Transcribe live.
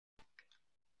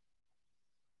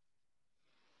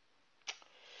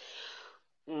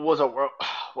What's up, world?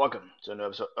 Welcome to another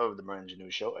episode of the Brand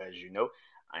New Show. As you know,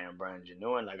 I am Brand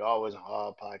New, and like always on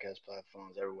all podcast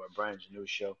platforms everywhere, Brand New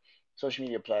Show. Social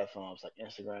media platforms like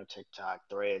Instagram, TikTok,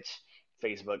 Threads,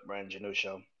 Facebook, Brand New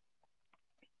Show,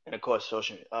 and of course,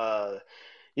 social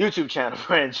YouTube channel,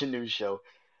 Brand New Show.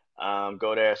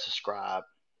 Go there, subscribe,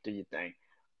 do your thing.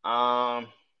 Um,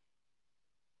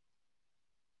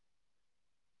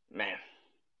 man.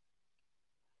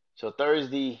 So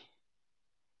Thursday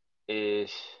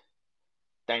is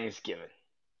Thanksgiving.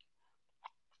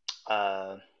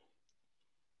 Uh,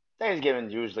 Thanksgiving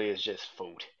usually is just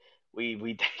food. We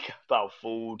think about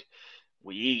food.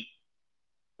 We eat.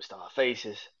 We stuff our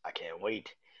faces. I can't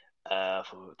wait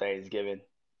for Thanksgiving.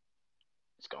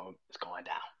 It's going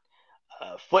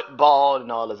down. Football and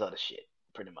all this other shit,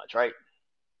 pretty much, right?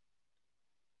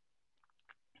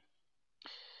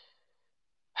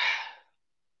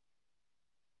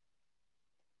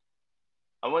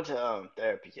 I went to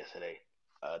therapy yesterday.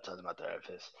 Talking to my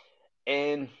therapist,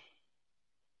 and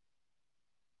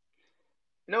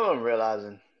you know what I'm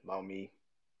realizing about me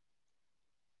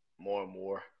more and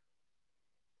more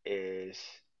is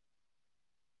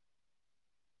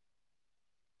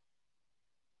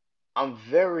I'm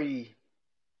very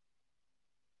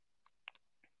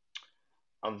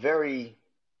I'm very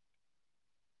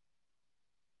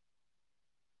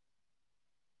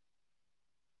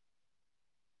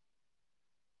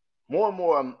more and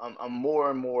more I'm more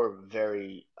and more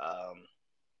very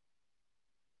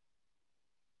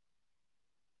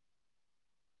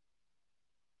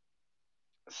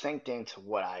synced into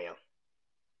what I am.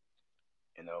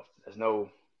 There's no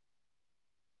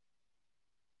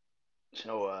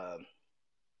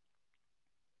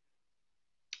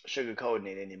sugarcoating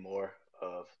it anymore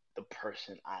of the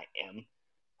person I am,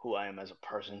 who I am as a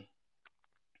person.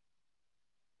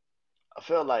 I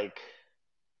feel like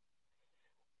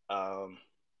um,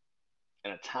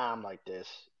 in a time like this,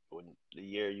 when the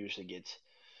year usually gets,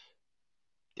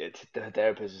 the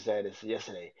therapist said this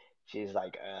yesterday. She's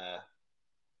like,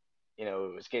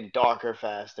 it's getting darker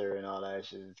faster and all that.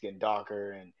 It's getting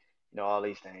darker and all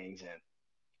these things. And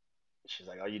she's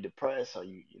like, "Are you depressed? Are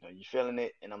you feeling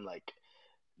it?" And I'm like,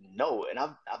 "No." And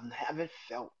I haven't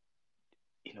felt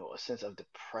a sense of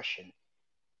depression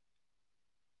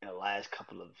in the last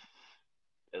couple of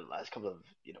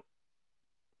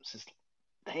since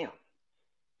damn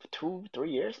 2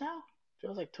 3 years now.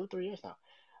 Feels like 2 3 years now.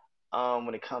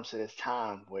 When it comes to this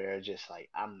time where just like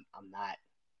I'm not,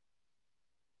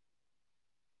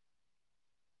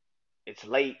 it's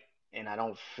late and I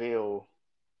don't feel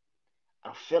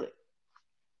it,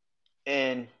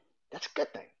 and that's a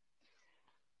good thing.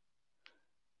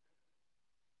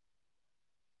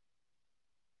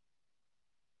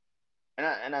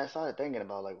 And I started thinking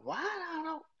about like why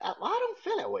I don't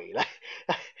feel that way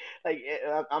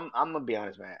I'm gonna be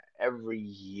honest, man. Every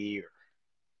year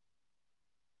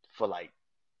for like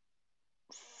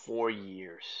 4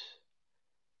 years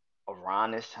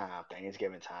around this time,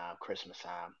 Thanksgiving time, Christmas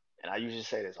time, and I usually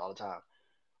say this all the time.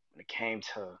 When it came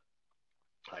to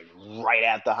like right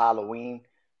after Halloween,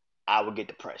 I would get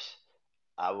depressed.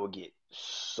 I would get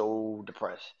so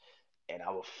depressed, and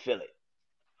I would feel it,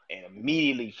 and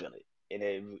immediately feel it, and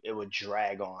it would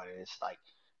drag on, and it's like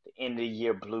the end of the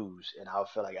year blues, and I would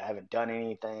feel like I haven't done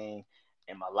anything,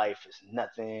 and my life is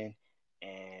nothing,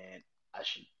 and I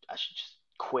should just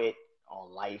quit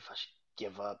on life. I should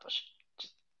give up. I should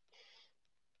just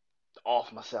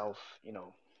off myself,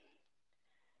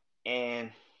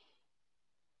 and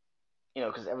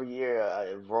because every year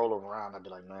I roll around, I'd be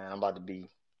like, man, I'm about to be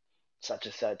such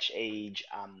and such age.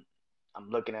 I'm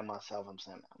looking at myself. I'm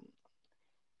saying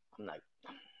I'm not.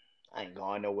 I ain't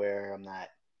going nowhere. I'm not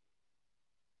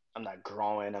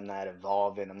growing. I'm not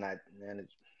evolving. I'm not. Man,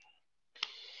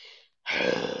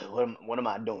 what am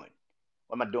I doing?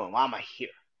 What am I doing? Why am I here?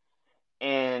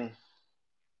 And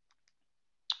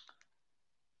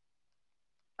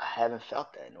I haven't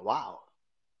felt that in a while.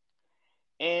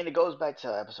 And it goes back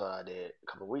to an episode I did a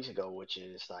couple of weeks ago, which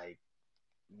is like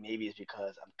maybe it's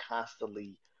because I'm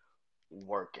constantly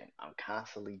working. I'm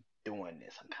constantly doing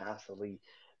this. I'm constantly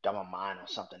got my mind on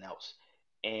something else.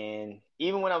 And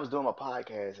even when I was doing my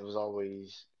podcast, it was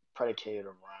always predicated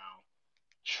around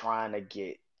trying to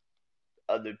get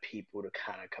other people to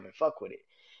kind of come and fuck with it.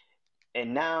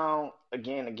 And now,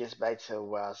 again, it gets back to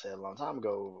what I said a long time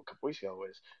ago, a couple weeks ago,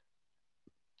 was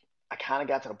I kind of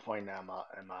got to the point now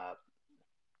in my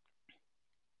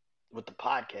with the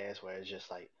podcast where it's just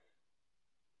like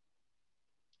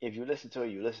if you listen to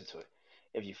it, you listen to it.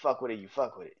 If you fuck with it, you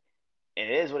fuck with it, and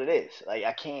it is what it is. Like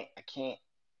I can't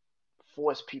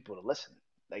force people to listen.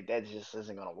 Like that just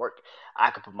isn't gonna work.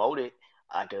 I could promote it.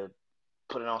 I could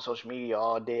put it on social media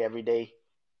all day, every day,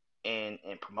 and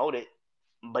promote it.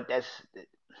 But that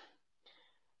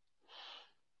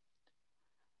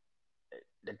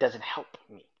doesn't help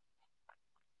me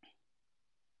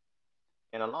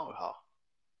in the long haul.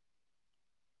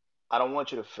 I don't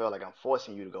want you to feel like I'm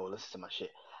forcing you to go listen to my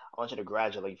shit. I want you to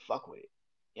gradually fuck with it.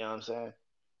 You know what I'm saying?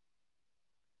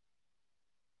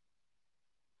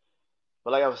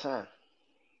 But like I was saying,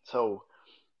 so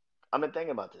I've been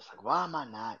thinking about this. Like, why am I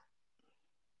not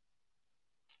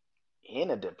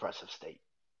in a depressive state?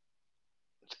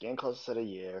 It's getting closer to the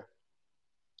year.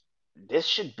 This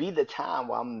should be the time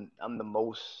where I'm the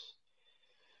most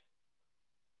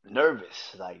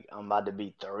nervous. Like I'm about to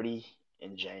be 30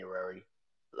 in January.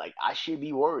 Like I should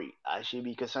be worried. I should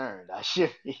be concerned. I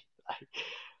should be like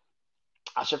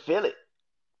I should feel it.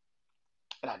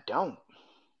 And I don't.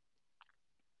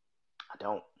 I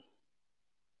don't.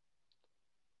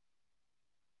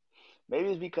 Maybe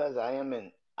it's because I'm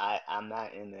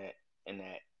not in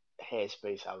that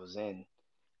headspace I was in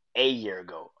a year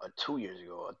ago, or 2 years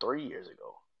ago, or 3 years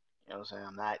ago. You know what I'm saying?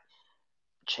 I'm not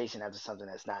chasing after something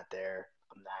that's not there.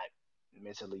 I'm not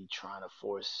mentally trying to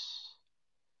force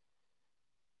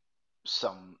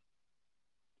some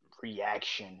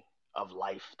reaction of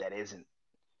life that isn't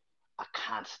a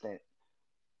constant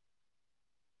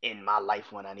in my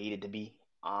life when I need it to be.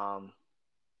 And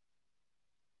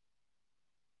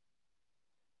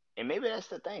maybe that's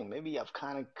the thing. Maybe I've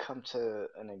kind of come to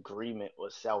an agreement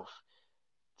with self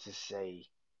to say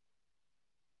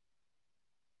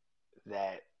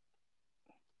that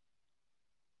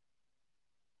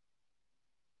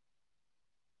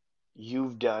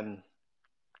you've done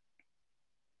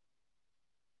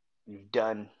you've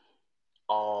done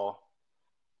all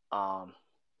um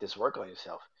this work on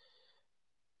yourself.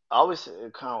 I always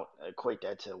kind of equate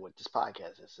that to what this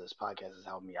podcast is. This podcast has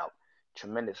helped me out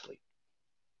tremendously.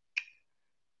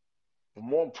 But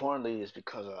more importantly, is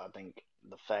because of, I think,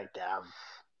 the fact that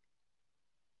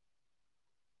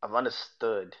I've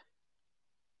understood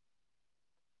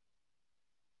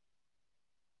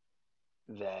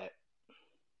that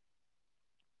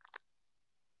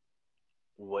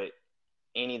with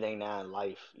anything now in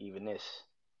life, even this,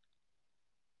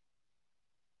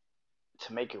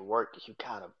 to make it work, you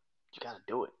gotta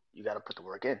do it. You gotta put the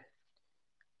work in.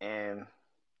 And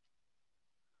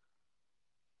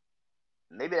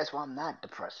maybe that's why I'm not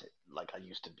depressed like I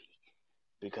used to be.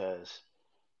 Because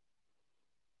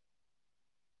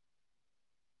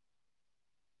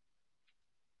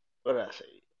what did I say?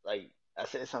 Like I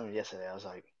said something yesterday. I was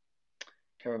like,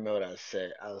 can't remember what I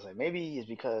said. I was like, maybe it's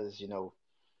because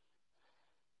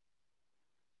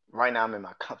right now I'm in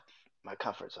my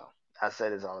comfort zone. I say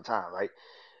this all the time, right?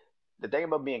 The thing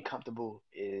about being comfortable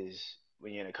is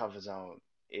when you're in a comfort zone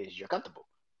is you're comfortable.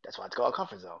 That's why it's called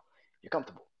comfort zone. You're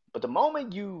comfortable. But the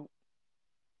moment you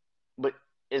but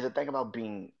is the thing about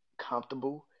being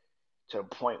comfortable to a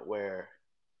point where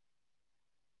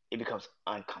it becomes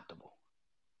uncomfortable.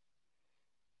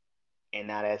 And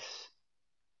now that's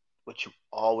what you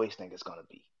always think it's gonna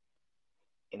be.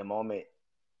 In the moment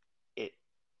it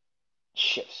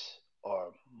shifts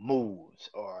or moves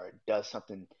or does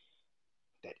something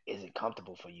that isn't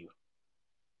comfortable for you,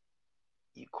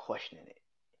 you question it.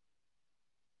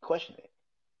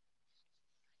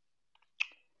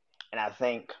 And I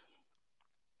think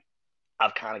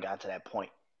I've kind of gotten to that point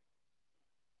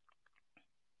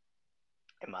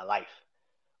in my life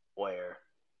where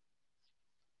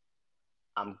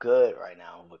I'm good right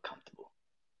now but comfortable.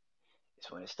 It's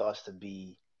when it starts to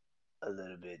be a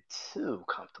little bit too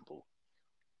comfortable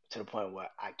to the point where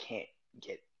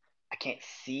get, I can't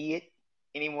see it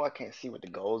anymore. I can't see what the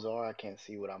goals are. I can't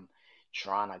see what I'm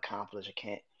trying to accomplish. I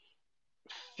can't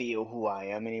feel who I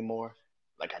am anymore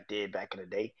like I did back in the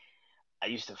day. I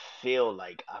used to feel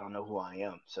like I don't know who I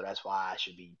am, so that's why I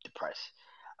should be depressed.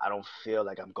 I don't feel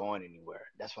like I'm going anywhere.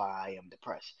 That's why I am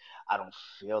depressed. I don't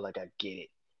feel like I get it.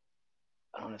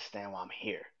 I don't understand why I'm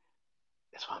here.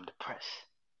 That's why I'm depressed.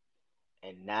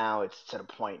 And now it's to the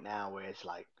point now where it's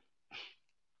like,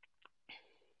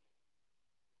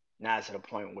 now it's to the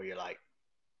point where you're like,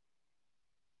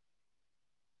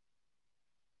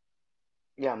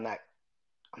 yeah, I'm not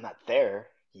there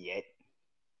yet,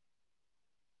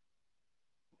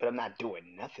 but I'm not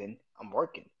doing nothing. I'm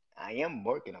working. I am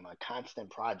working. I'm a constant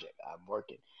project. I'm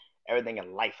working. Everything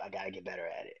in life, I gotta get better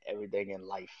at it. Everything in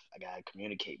life, I gotta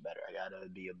communicate better. I gotta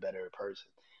be a better person.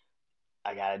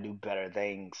 I gotta do better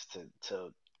things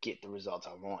to get the results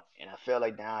I want. And I feel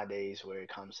like nowadays, where it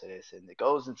comes to this, and it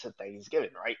goes into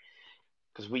Thanksgiving, right?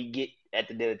 Because we get at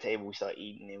the dinner table, we start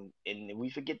eating, and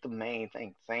we forget the main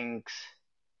thing. Thanks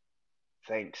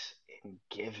and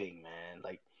giving, man.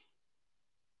 Like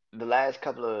the last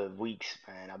couple of weeks,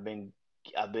 man,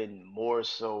 I've been more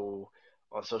so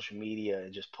on social media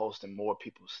and just posting more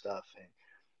people's stuff, and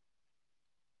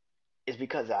it's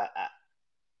because I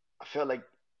feel like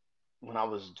when I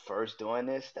was first doing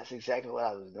this, that's exactly what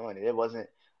I was doing. It wasn't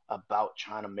about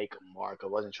trying to make a mark. I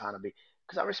wasn't trying to be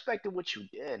because I respected what you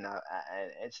did,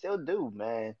 and still do,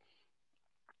 man.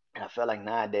 And I feel like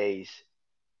nowadays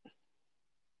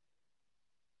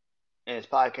in this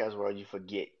podcast world, you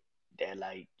forget that,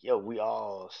 like, yo, we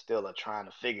all still are trying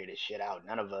to figure this shit out.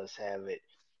 None of us have it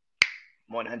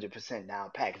 100%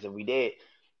 down pat. Because if we did,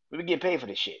 we would get paid for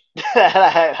this shit.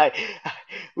 Like,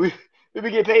 we we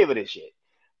would get paid for this shit.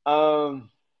 Um,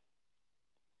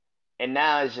 and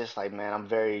now it's just like, man, I'm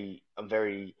very,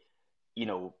 you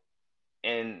know,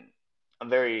 and I'm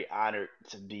very honored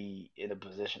to be in a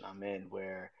position I'm in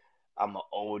where I'm an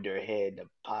older head in the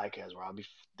podcast where I'll be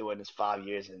doing this 5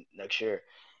 years and next year,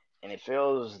 and it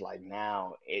feels like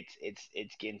now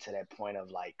it's getting to that point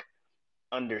of like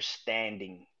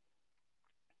understanding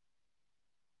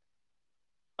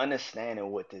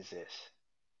understanding what this is.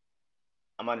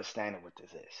 I'm understanding what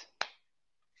this is,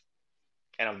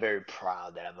 and I'm very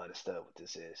proud that I've understood what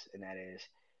this is, and that is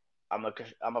I'm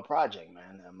a project,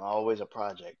 man. I'm always a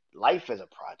project. Life is a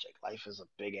project. Life is a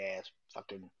big ass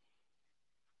fucking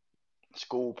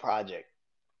school project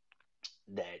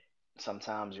that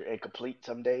sometimes you're incomplete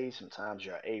some days, sometimes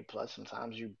you're A plus,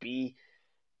 sometimes you B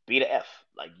to F.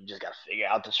 Like you just gotta figure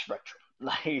out the spectrum.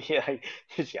 Like, yeah, you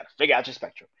just gotta figure out your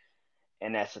spectrum.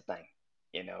 And that's the thing,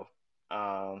 you know.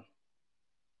 Um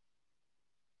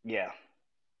yeah.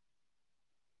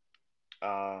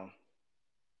 Um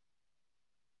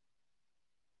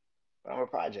but I'm a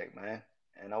project, man.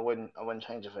 And I wouldn't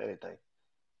change it for anything.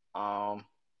 Um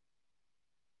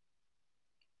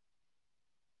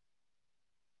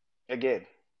Again,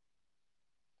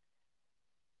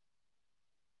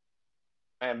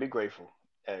 man, be grateful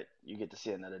that you get to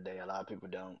see another day. A lot of people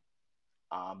don't.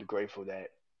 Be grateful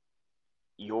that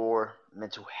your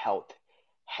mental health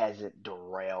hasn't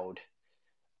derailed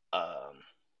um,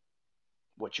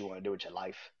 what you want to do with your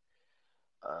life.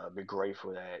 Be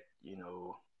grateful that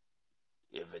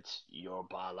if it's your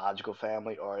biological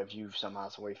family or if you've somehow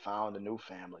some way found a new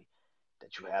family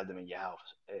that you have them in your house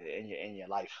in your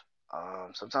life.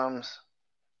 Sometimes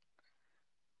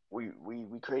we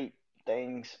create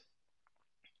things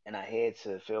in our head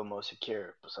to feel more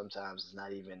secure, but sometimes it's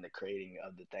not even the creating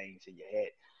of the things in your head.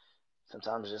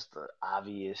 Sometimes it's just the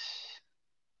obvious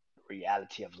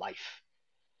reality of life,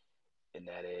 and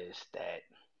that is that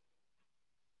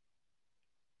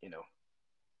you know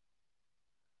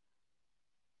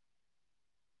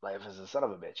life is a son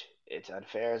of a bitch. It's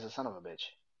unfair as a son of a bitch,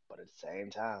 but at the same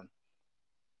time,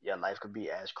 your life could be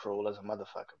as cruel as a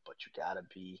motherfucker. But you gotta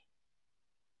be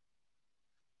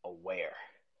aware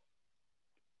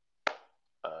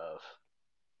of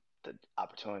the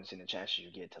opportunities and the chances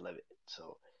you get to live it.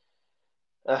 So,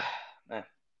 uh, man,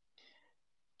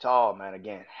 to all, man,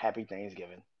 again, happy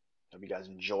Thanksgiving. Hope you guys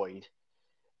enjoyed,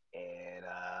 and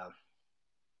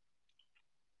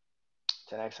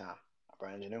till next time, I'm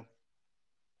Brian Janu.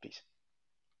 Peace.